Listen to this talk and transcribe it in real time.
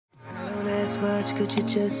ask much, could you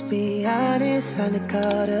just be honest? Finally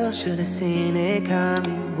caught up, should've seen it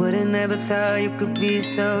coming. Would've never thought you could be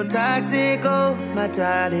so toxic. Oh my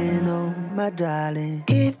darling, oh my darling.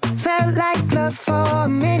 It felt like love for a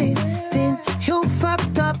minute, then you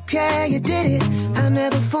fucked up, yeah you did it. I'll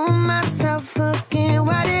never fool myself again.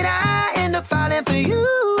 Why did I end up falling for you?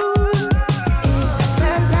 It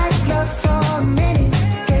felt like love for a minute.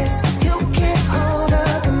 Guess you can't hold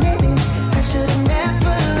a commitment. I should've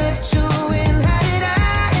never let you in. How did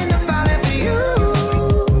I end up falling for you?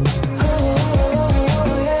 Oh,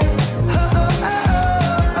 yeah.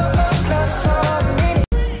 Love for a minute.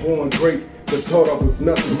 Born great, but thought I was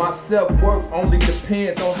nothing. My self-worth only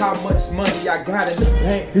depends on how much money I got in the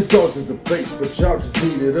bank. It's all just a bait, but y'all just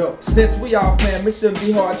eat it up. Since we all fam, it shouldn't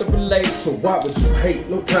be hard to relate. So why would you hate?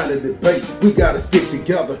 No time to debate. We gotta stick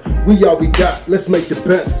together. We all we got. Let's make the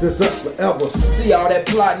best. It's us forever. See all that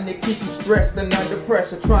plotting to keep you stressed and under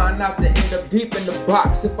pressure, trying not to end up deep in the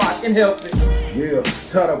box if I can help it. Yeah,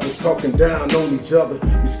 tired of us talking down on each other.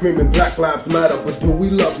 We screaming Black Lives Matter, but do we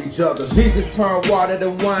love each other? Jesus turned water to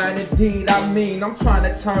wine, indeed. I mean, I'm trying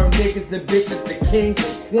to turn niggas and bitches to kings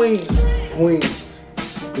and queens. Queens,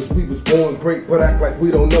 cause we was born great, but act like we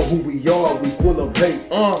don't know who we are. We full of hate.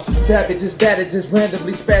 Savage is that it just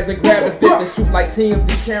randomly spaz and grab a fit and shoot like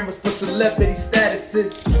TMZ cameras for celebrity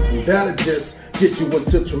statuses. And that'll just get you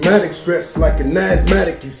into traumatic stress like an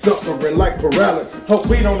asthmatic. You suffering like paralysis. Hope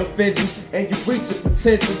we don't offend you and you reach your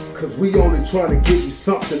potential. Cause we only trying to give you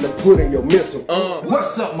something to put in your mental.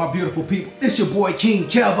 What's up, my beautiful people? It's your boy King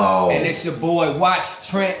Kevo. And it's your boy Watts,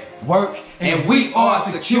 Trent, Work, and we are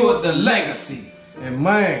Secure the Legacy. And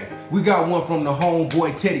man, we got one from the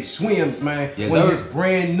homeboy Teddy Swims, man. Yes, one of sir. his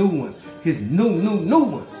brand new ones. His new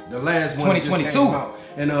ones. The last one 2022. just came out.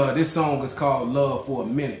 And this song is called Love for a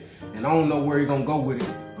Minute. And I don't know where he gonna go with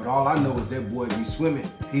it, but all I know is that boy be swimming.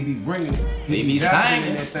 He be bringing it. He be dabbling singing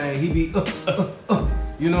in that thing. He be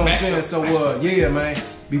You know what I'm saying? So yeah, man.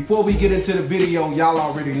 Before we get into the video, y'all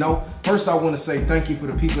already know. First, I want to say thank you for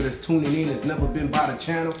the people that's tuning in, that's never been by the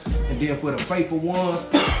channel, and then for the faithful ones,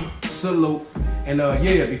 salute. And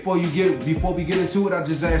yeah, before we get into it, I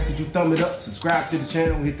just ask that you thumb it up, subscribe to the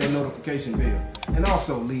channel, and hit that notification bell, and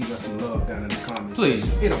also leave us some love down in the comments. Please,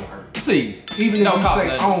 section. It don't hurt. Please, even if you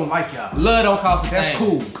say I don't like y'all, love don't cost a thing. That's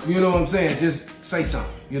cool. You know what I'm saying? Just say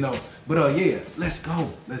something. You know. But yeah, let's go.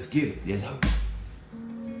 Let's get it. Yes, sir.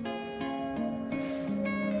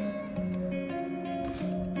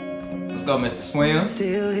 Let's go, Mr. Swim.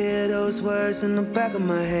 Still hear those words in the back of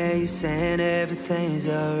my head. You saying everything's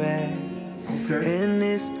alright. Okay. And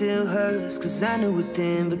it still hurts, cause I knew it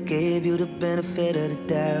then, but gave you the benefit of the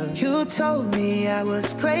doubt. You told me I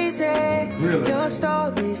was crazy. Really? Your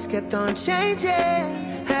stories kept on changing.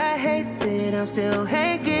 I hate that I'm still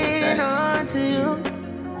hanging on to you.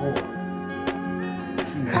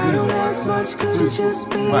 I don't ask much, could you just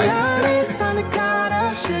be honest? Finally caught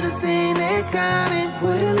up, should've seen this coming.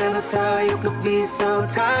 Would've never thought you could be so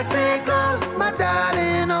toxic. Oh my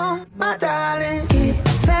darling, oh my darling. It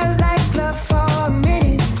felt like love for a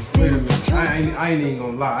minute. Wait a minute, I ain't even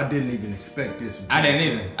gonna lie, I didn't even expect this. I didn't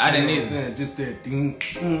either. I didn't either. Saying? Just that ding,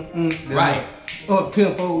 that right. Up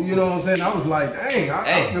tempo, you know what I'm saying? I was like, dang,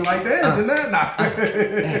 I feel like dancing that now.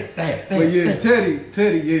 But yeah,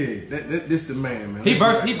 Teddy, yeah, this the man, man. He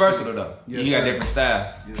versatile though. Yes, he got sir. different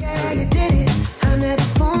styles. Yes, Yeah, you did it. I never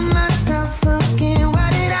fooled myself again. Why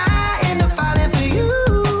did I end up falling for you?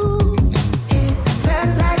 It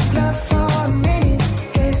felt like love for a minute.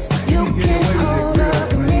 Guess you can't hold a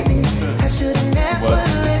commitment. I should've never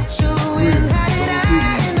let you in. How did I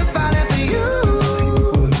end up falling for you?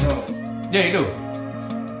 Yeah, you do.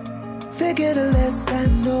 Figured the less I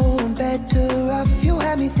know, I'm better off. You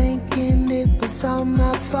had me thinking it was all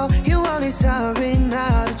my fault. You only sorry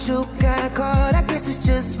now that you got caught. I guess it's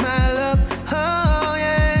just my luck. Oh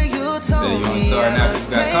yeah, you told So you only me sorry I now was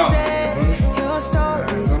that you got crazy. Your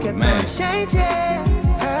stories kept on changing.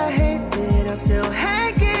 I hate that I'm still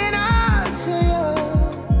hanging on to you.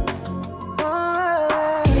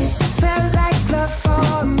 Oh, it felt like love for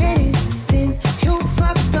a minute, then you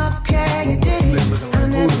fucked up, yeah you did. I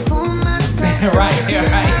never fooled myself. Right.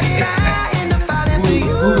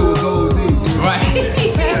 Buddha with gold teeth. Right.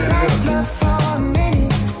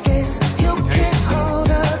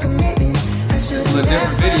 It's a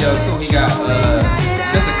different video too. He got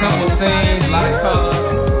just a couple scenes, a lot of colors,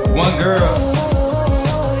 one girl.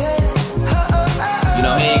 You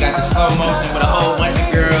know, he ain't got the slow motion with a whole bunch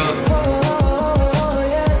of girls.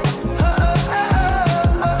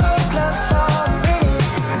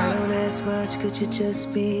 Could you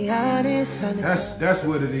just be honest? That's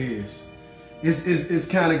what it is. It's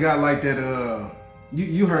kind of got like that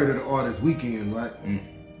You heard of the artist Weeknd, right? And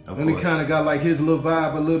it course. kind of got like his little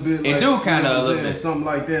vibe a little bit. It like, do kind of you know a little bit. something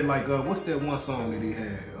like that. Like what's that one song that he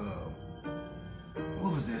had?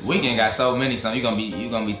 What was that song? Weeknd got so many songs. You gonna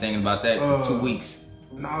be thinking about that for 2 weeks.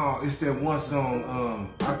 No, it's that one song.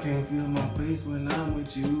 I can't feel my face when I'm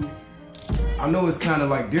with you. I know it's kind of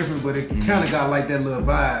like different, but it kind of got like that little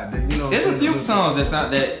vibe. That, you know, There's a few songs that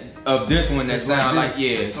sound of this one that sound like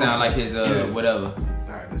sound like his whatever.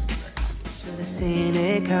 All right, let's get back to it. Should've seen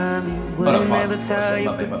it coming. Would've never thought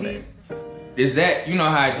you could be. Is that, you know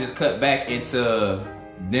how it just cut back into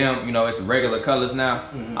them, you know, it's regular colors now?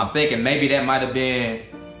 I'm thinking maybe that might have been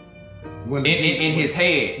in his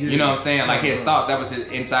head, you know what I'm saying? Like his thought, that was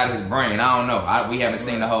inside his brain. I don't know. We haven't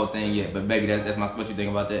seen the whole thing yet, but maybe that's what you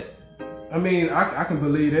think about that? I mean, I can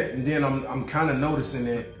believe that, and then I'm kind of noticing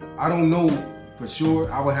that. I don't know for sure.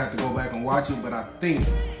 I would have to go back and watch it, but I think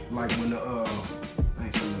like when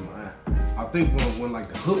when like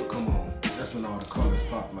the hook come on, that's when all the colors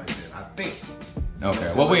pop like that. I think. Okay.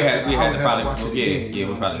 Well, we had to probably watch it again.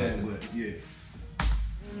 we probably had to. But yeah.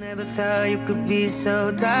 Never thought you could be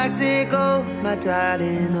so toxic, oh my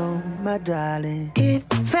darling, oh my darling. It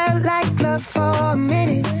felt like love for a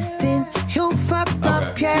minute, then you fucked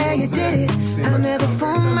up, yeah you did it. I'll never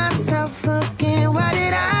fool myself again. Why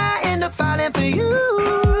did I end up falling for you?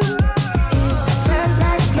 It felt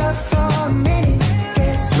like love for a minute.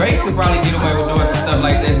 Drake could probably get away with doing some stuff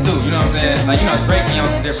like this too, you know what I'm saying? Like, you know, Drake can on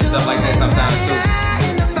some different stuff like that sometimes too.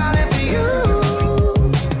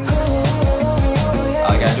 All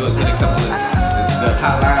I gotta do is hit a couple of the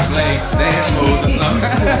hotline bling dance moves or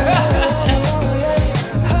something.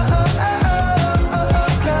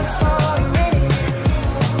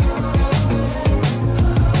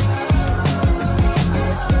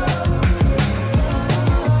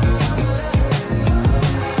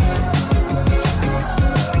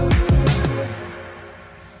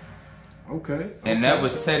 Okay. And that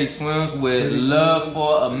was Teddy Swims with Love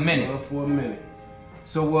for a Minute. Love for a Minute.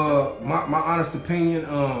 So my honest opinion,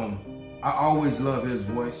 I always love his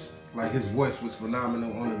voice. Like his voice was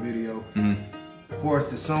phenomenal on the video. For us,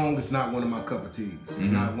 the song is not one of my cup of teas. It's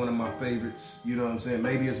not one of my favorites. You know what I'm saying?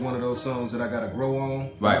 Maybe it's one of those songs that I gotta grow on.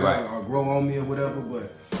 Right. Or grow on me or whatever.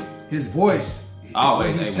 But his voice,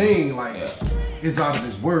 always he sing like it's out of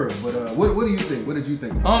this world. But what do you think? What did you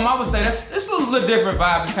think about it? I would say it's a little different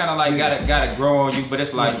vibe. It's kind of like gotta grow on you, but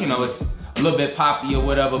it's like, you know, it's a little bit poppy or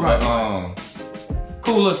whatever. But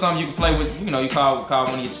cool or something you can play with. You know, you call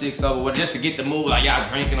one of your chicks over, whatever, just to get the mood, like y'all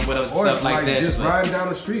drinking or whatever, or stuff like that. Just riding down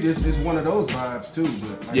the street, it's one of those vibes too.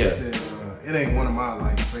 But like I said, it ain't one of my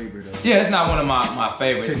like favorite. It's not one of my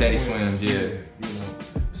favorite Teddy Swims. Yeah. You know.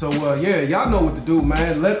 So y'all know what to do,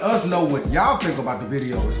 man. Let us know what y'all think about the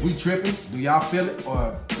video. Is we tripping? Do y'all feel it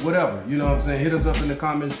or whatever? You know what I'm saying? Hit us up in the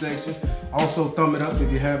comment section. Also, thumb it up if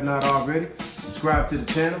you have not already. Subscribe to the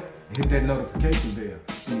channel and hit that notification bell.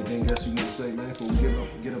 Anything else you want to say, man, before we get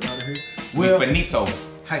up out of here? Well, finito.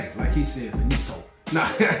 Hey, like he said, finito. Nah,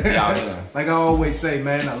 like I always say,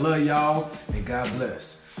 man, I love y'all and God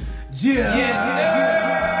bless.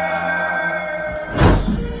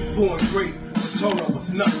 Born great, but told I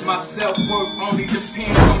was nothing. My self-worth only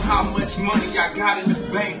depends on how much money I got in the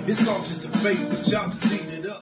bank. It's all just a fake, but y'all just see that